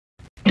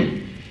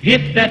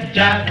Hit that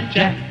jive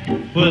jack,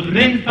 put it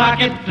in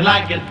pocket till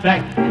I get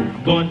back.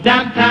 I'm going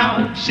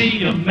downtown to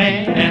see a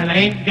man, and I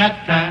ain't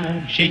got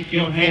time to shake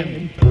your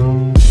hand.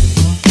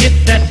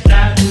 Hit that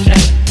jive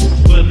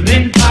jack, put it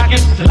in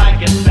pocket till I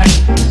get back.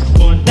 I'm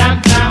going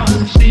downtown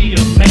to see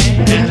a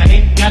man, and I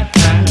ain't got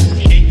time to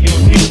shake your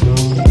hand.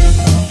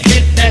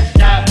 Hit that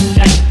jive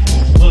jack,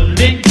 put it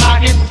in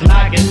pocket till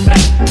I get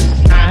back.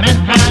 Time and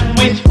time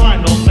waits for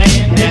no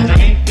man, and I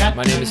ain't got time.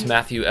 My name is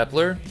Matthew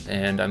Epler,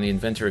 and I'm the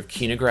inventor of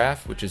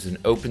Kinograph, which is an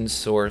open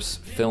source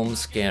film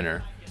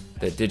scanner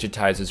that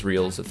digitizes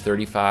reels of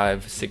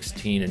 35,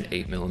 16, and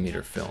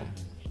 8mm film.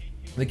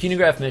 The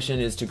Kinograph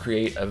mission is to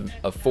create an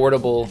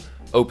affordable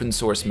open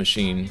source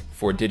machine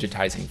for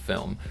digitizing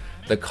film.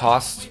 The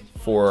cost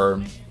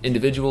for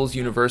individuals,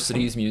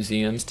 universities,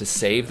 museums to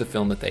save the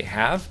film that they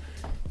have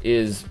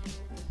is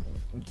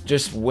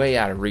just way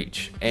out of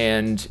reach.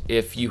 And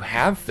if you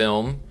have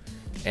film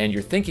and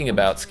you're thinking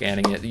about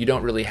scanning it, you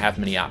don't really have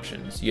many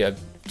options. You have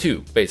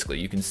two, basically.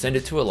 You can send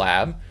it to a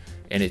lab,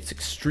 and it's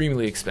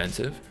extremely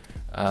expensive,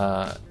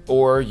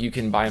 or you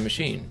can buy a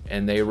machine,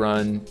 and they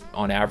run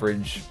on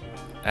average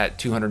at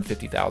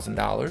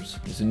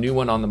 $250,000. There's a new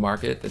one on the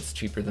market that's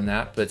cheaper than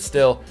that, but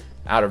still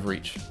out of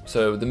reach.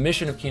 So the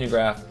mission of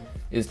Kinograph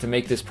is to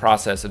make this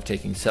process of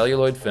taking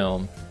celluloid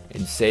film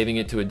and saving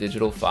it to a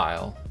digital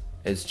file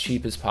as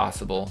cheap as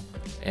possible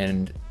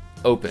and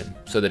open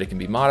so that it can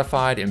be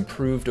modified,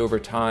 improved over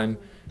time,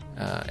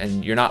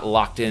 and you're not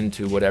locked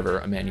into whatever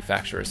a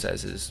manufacturer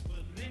says is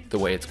the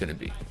way it's going to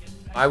be.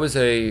 I was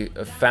a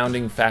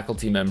founding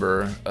faculty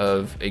member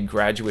of a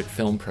graduate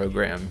film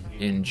program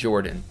in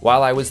Jordan.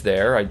 While I was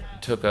there, I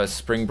took a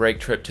spring break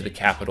trip to the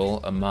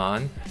capital,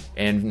 Amman,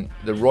 and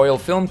the Royal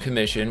Film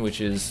Commission, which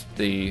is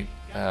the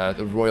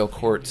royal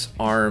court's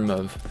arm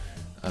of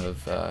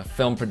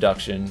film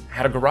production,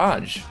 had a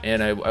garage.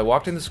 And I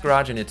walked in this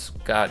garage, and it's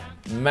got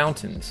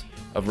mountains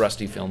of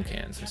rusty film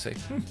cans. I say,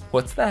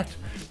 what's that?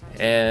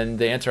 And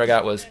the answer I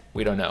got was,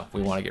 we don't know,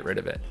 we want to get rid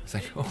of it. It's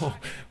like, oh,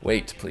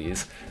 wait,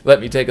 please,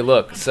 let me take a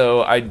look.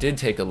 So I did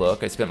take a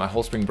look. I spent my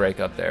whole spring break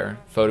up there,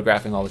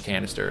 photographing all the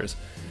canisters.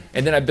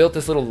 And then I built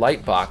this little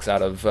light box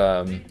out of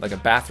like a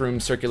bathroom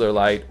circular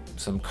light,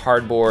 some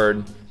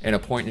cardboard, and a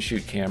point and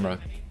shoot camera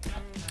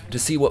to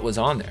see what was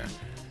on there.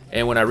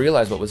 And when I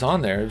realized what was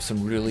on there was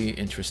some really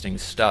interesting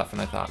stuff. And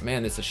I thought,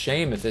 man, it's a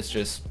shame if this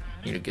just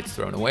gets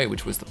thrown away,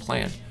 which was the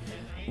plan.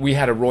 We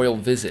had a royal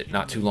visit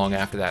not too long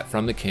after that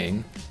from the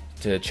king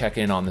to check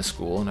in on the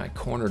school, and I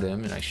cornered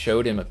him and I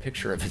showed him a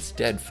picture of his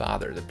dead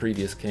father, the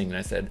previous king, and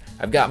I said,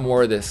 I've got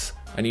more of this,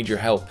 I need your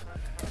help.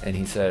 And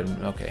he said,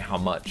 okay, how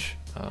much?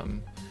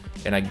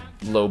 And I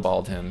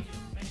lowballed him.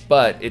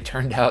 But it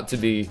turned out to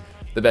be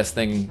the best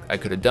thing I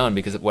could have done,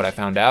 because what I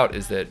found out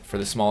is that for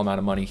the small amount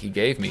of money he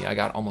gave me, I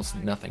got almost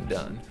nothing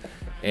done.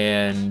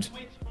 And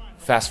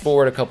fast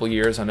forward a couple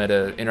years, I'm at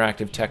an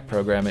interactive tech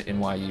program at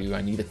NYU.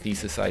 I need a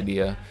thesis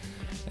idea.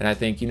 And I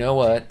think, you know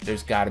what,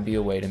 there's got to be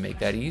a way to make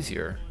that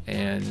easier.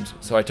 And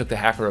so I took the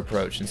hacker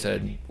approach and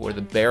said, what are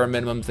the bare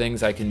minimum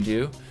things I can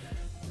do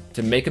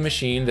to make a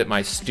machine that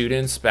my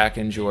students back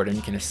in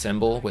Jordan can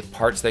assemble with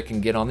parts that can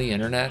get on the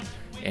internet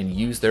and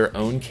use their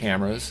own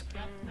cameras,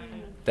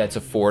 that's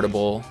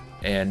affordable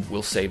and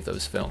will save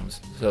those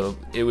films. So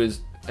it was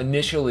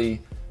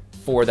initially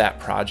for that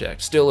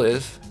project, still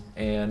is,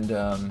 and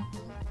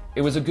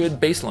it was a good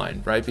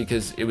baseline, right?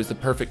 Because it was the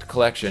perfect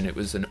collection. It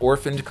was an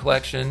orphaned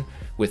collection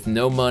with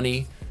no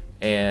money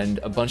and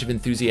a bunch of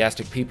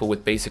enthusiastic people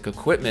with basic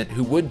equipment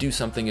who would do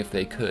something if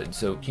they could.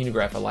 So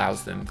Kinograph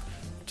allows them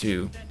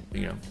to,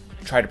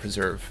 try to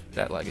preserve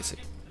that legacy.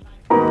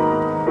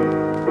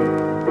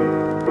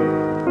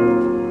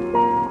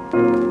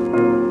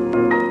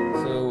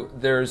 So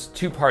there's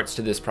two parts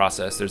to this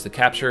process. There's the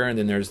capture, and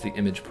then there's the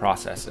image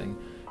processing.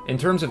 In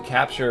terms of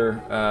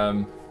capture,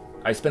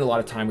 I spent a lot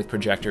of time with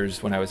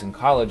projectors when I was in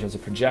college as a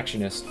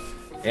projectionist,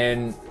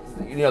 and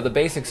the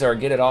basics are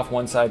get it off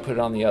one side, put it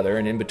on the other,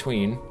 and in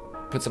between,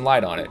 put some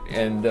light on it.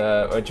 And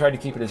I tried to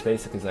keep it as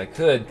basic as I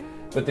could,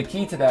 but the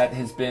key to that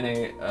has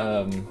been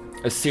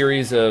a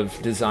series of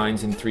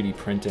designs in 3D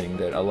printing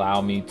that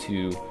allow me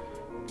to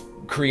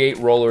create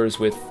rollers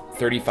with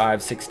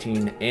 35,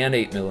 16, and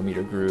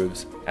 8mm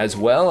grooves, as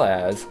well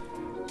as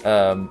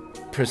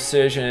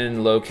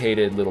precision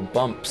located little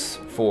bumps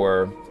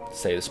for,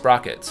 say, the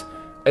sprockets.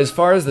 As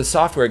far as the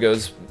software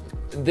goes,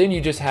 then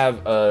you just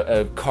have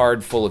a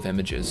card full of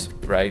images,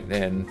 right?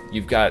 And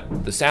you've got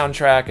the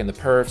soundtrack and the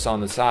perfs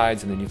on the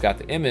sides, and then you've got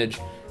the image,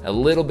 a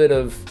little bit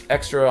of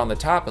extra on the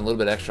top and a little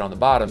bit extra on the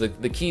bottom.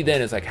 The key then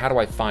is like, how do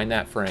I find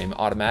that frame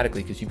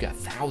automatically? Because you've got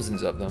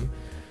thousands of them,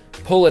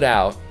 pull it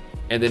out,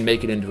 and then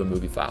make it into a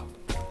movie file.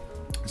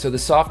 So the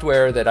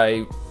software that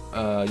I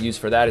use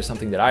for that is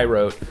something that I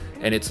wrote,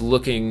 and it's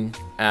looking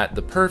at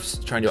the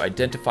perfs, trying to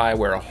identify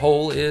where a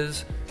hole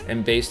is,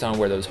 and based on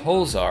where those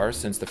holes are,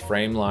 since the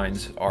frame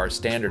lines are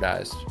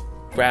standardized,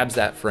 grabs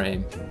that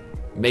frame,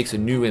 makes a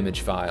new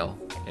image file,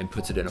 and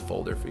puts it in a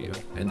folder for you.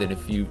 And then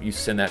if you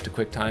send that to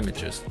QuickTime, it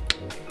just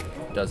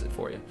does it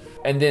for you.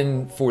 And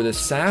then for the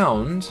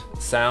sound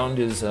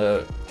is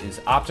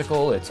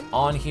optical. It's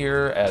on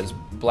here as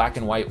black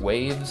and white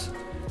waves.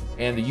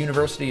 And the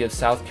University of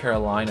South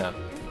Carolina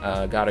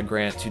got a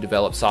grant to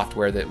develop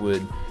software that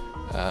would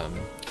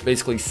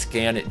basically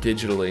scan it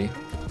digitally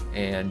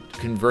and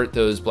convert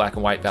those black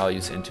and white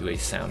values into a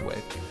sound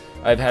wave.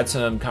 I've had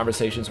some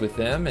conversations with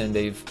them, and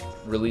they've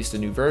released a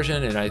new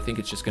version, and I think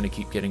it's just going to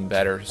keep getting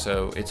better.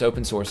 So it's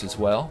open source as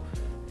well,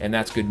 and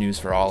that's good news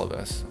for all of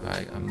us.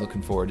 I'm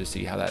looking forward to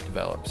see how that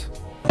develops.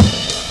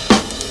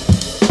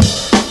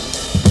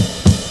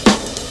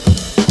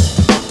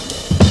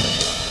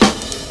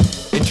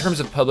 In terms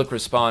of public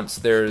response,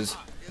 there's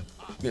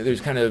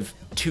kind of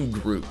two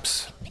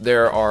groups.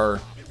 There are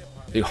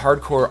the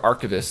hardcore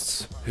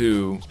archivists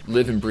who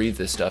live and breathe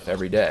this stuff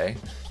every day,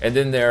 and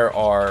then there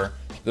are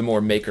the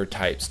more maker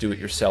types,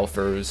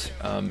 do-it-yourselfers,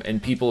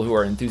 and people who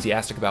are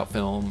enthusiastic about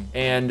film.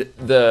 And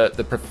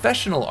the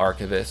professional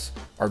archivists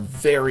are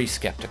very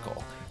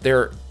skeptical.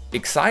 They're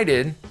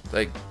excited,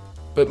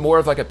 but more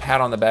of like a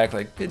pat on the back,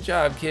 like, good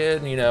job,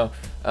 kid,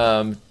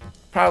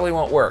 probably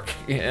won't work.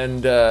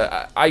 And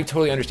I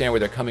totally understand where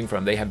they're coming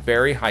from. They have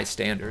very high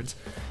standards.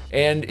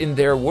 And in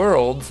their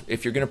world,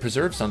 if you're gonna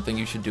preserve something,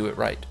 you should do it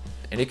right.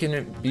 And it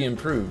can be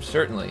improved,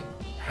 certainly.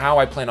 How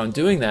I plan on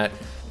doing that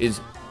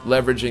is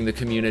leveraging the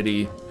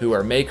community who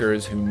are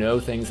makers, who know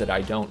things that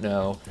I don't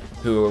know,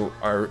 who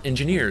are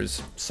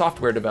engineers,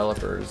 software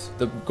developers.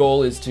 The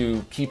goal is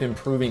to keep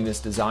improving this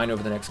design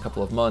over the next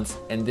couple of months,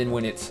 and then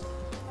when it's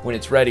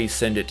ready,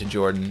 send it to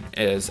Jordan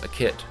as a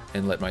kit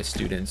and let my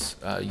students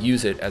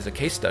use it as a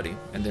case study,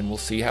 and then we'll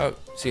see how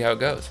it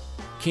goes.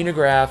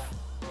 Kinograph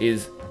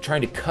is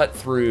trying to cut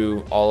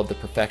through all of the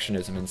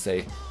perfectionism and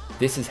say,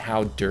 this is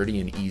how dirty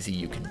and easy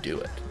you can do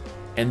it.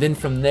 And then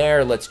from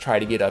there, let's try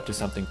to get up to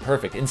something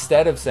perfect.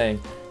 Instead of saying,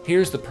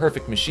 here's the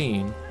perfect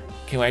machine,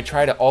 can I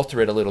try to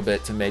alter it a little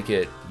bit to make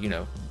it,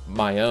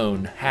 my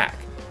own hack?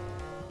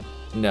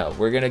 No,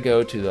 we're gonna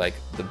go to like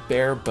the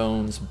bare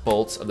bones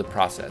bolts of the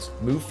process.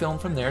 Move film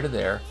from there to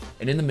there,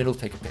 and in the middle,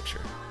 take a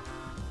picture.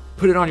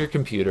 Put it on your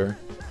computer,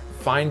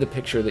 find the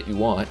picture that you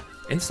want,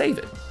 and save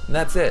it. And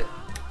that's it.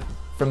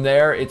 From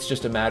there, it's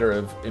just a matter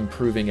of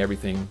improving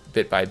everything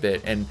bit by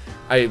bit. And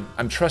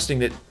I'm trusting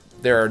that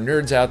there are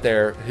nerds out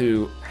there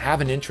who have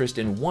an interest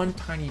in one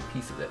tiny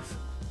piece of this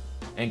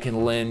and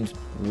can lend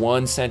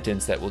one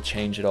sentence that will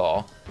change it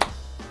all.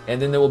 And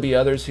then there will be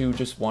others who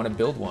just want to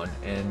build one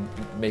and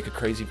make a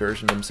crazy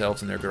version of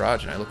themselves in their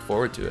garage, and I look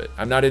forward to it.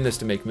 I'm not in this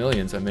to make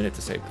millions, I'm in it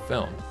to save the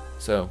film.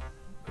 So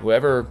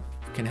whoever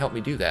can help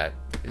me do that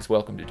is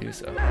welcome to do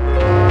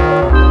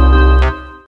so.